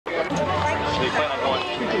So you plan on going?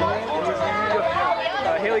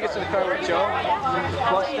 Haley gets in the car with Joe.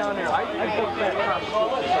 Bus down there. I booked that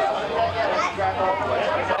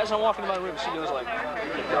car. As I'm walking by the room, she goes like,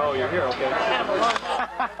 "Oh, you're here, okay."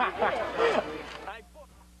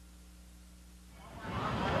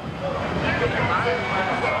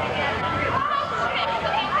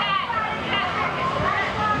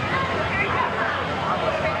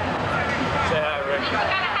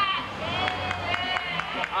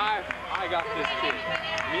 I got this kid.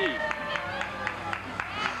 Me.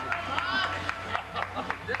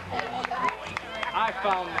 I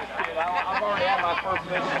found this kid. I've already had my first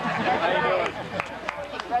visit. How you doing?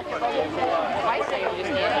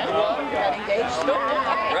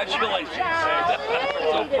 Congratulations.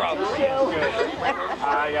 So proud of you. Good. I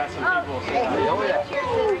got some people.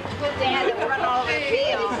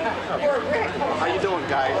 How you doing,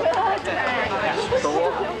 guys?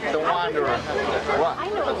 The Wanderer. What?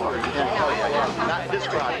 Not this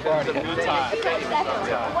Grad. It's a new time.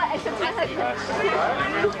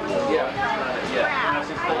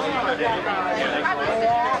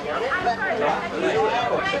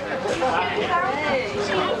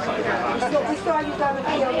 We saw you got a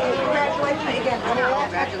deal. Congratulations again.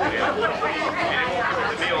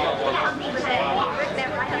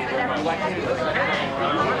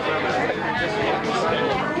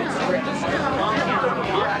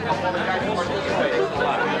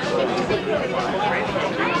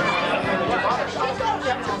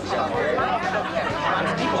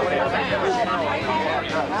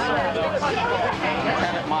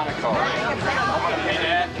 Lieutenant Monaco.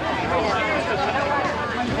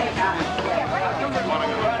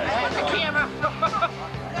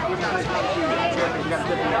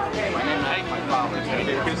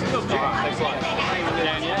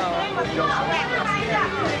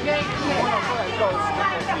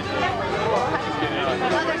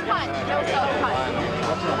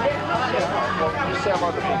 Just have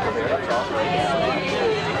other people here, that's all.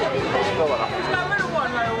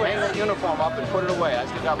 Hang that uniform up and put it away. I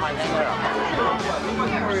still got mine hanging there.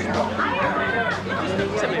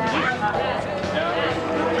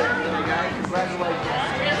 Congratulations.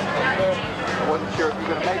 I wasn't sure if you were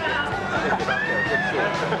going to make it.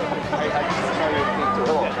 I just saw you came to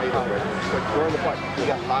hello. How you doing? Enjoy the party. We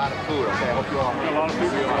got a lot of food, okay? I hope you all. A lot of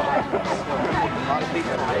people. A lot of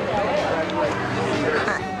people. Congratulations.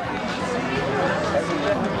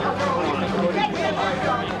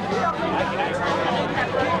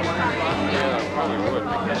 Yeah, probably would.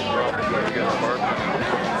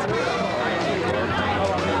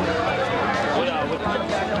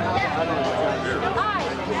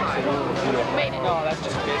 Made it. No, that's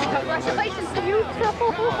just basic. Congratulations to you.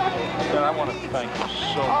 And I want to thank you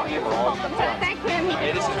so much for all you've done. Thank him.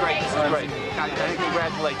 Hey, this is great. This is great. I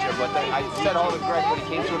congratulate you. But I said all to Greg when he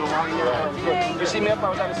came through the line there. You see me up? I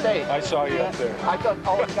was on the stage. I saw you up there. I thought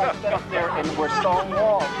all the guys stood up there and were stone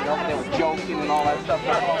walls, you know, they were joking and all that stuff.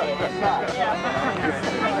 It's not.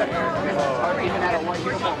 I even had a white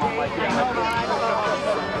uniform on like that.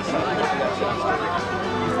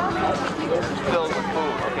 This is filled with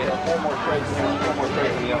food. Okay, there's four more trays in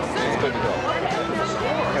the oven. It's good to go.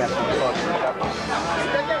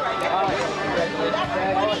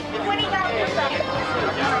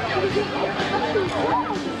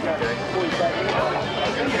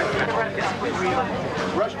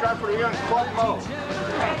 Rush drive for the young Club Mo.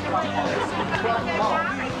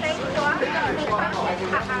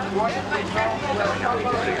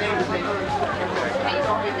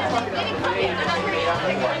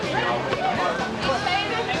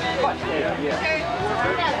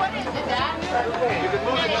 You can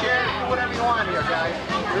move the chair and do whatever you want here, guys.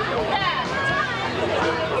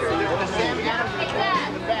 The same animal in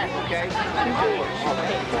the back, okay?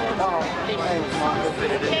 You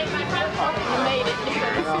made it.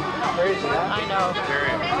 Crazy, huh? I know.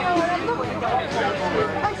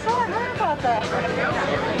 I saw and heard about that.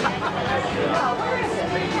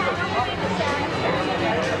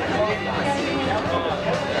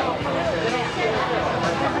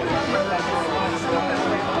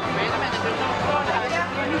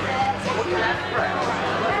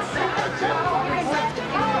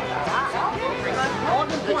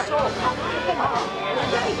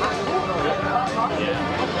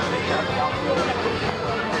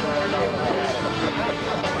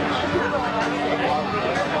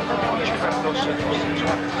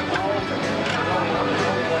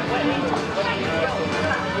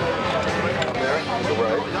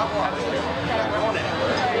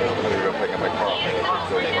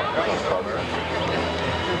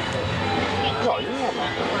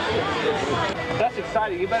 That's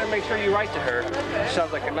excited. You better make sure you write to her. She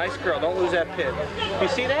sounds like a nice girl. Don't lose that pin. You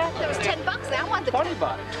see that? It was $10. I want the 20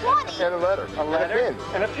 bucks. 20. And a letter. A letter And a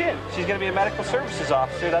pin. and a pin. She's going to be a medical services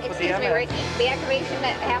officer. That's what the Excuse me, MS. Ricky. The activation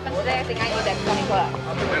that happened today, I think I need that 20 bucks.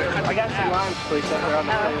 I got some limes, please. They're on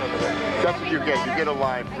the table over there. That's what you get. You get a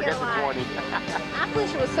line. Forget the 20. I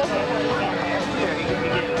wish it was so good.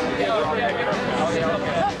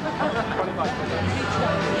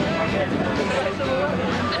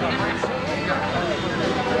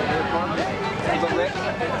 But Rick,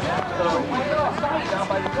 down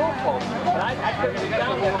by the goalpost. And I couldn't get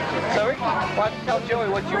down there. So Rick, why don't you tell Joey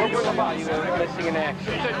what you were about? You were missing in action.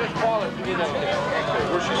 She said just call it. You know.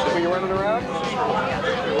 Where's she sitting? Were you running around?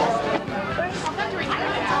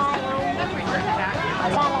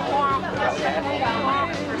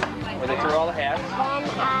 Where they threw all the hats?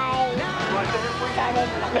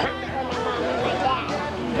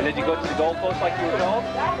 And did you go to the goalpost like you were told?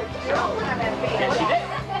 Yes, you did.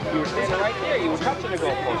 You were standing right there. You were touching the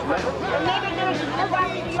goalpost, remember? Yeah,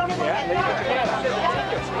 then you put your hand out.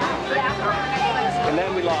 And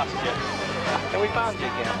then we lost you. And we found you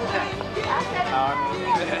again.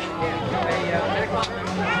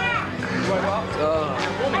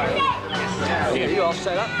 Yeah, you all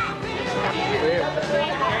set up? It's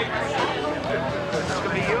going to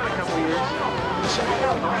be you in a couple of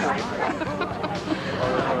years.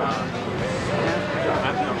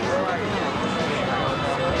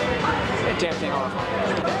 Damn thing off.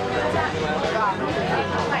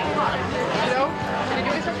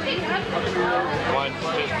 Want to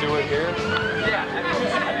just do it here? Yeah.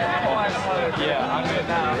 Yeah, I'm going to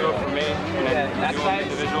do it for me and then do it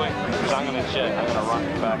individually because I'm going to check. I'm going to run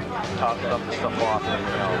back, top the stuff off and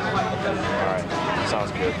everything else. Alright,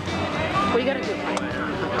 sounds good. What are you going to do?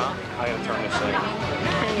 Huh? I got to turn this in.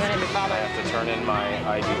 And you're going to I have to turn in my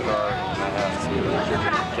ID card and I have to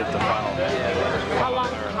get the final. How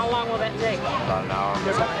long will that take? About an hour.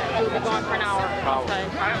 You'll be gone for an hour. Probably.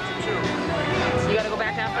 Okay. I have to too. You got to go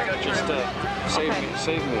back after? Just save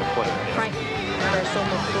me a plate. Frank, there's so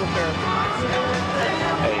much food here.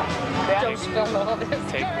 Hey, Don't spill all this.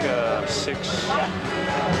 take six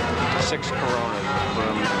Coronas.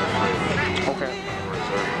 Okay.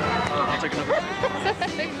 I'll take another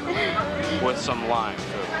six. With some lime too.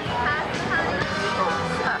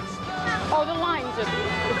 Oh, the limes are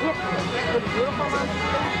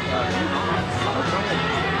beautiful.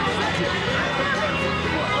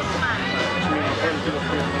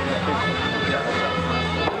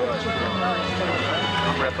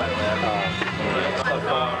 I'm right by that.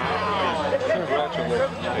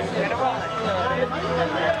 Congratulations.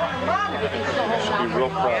 You should be real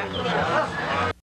proud of yourself.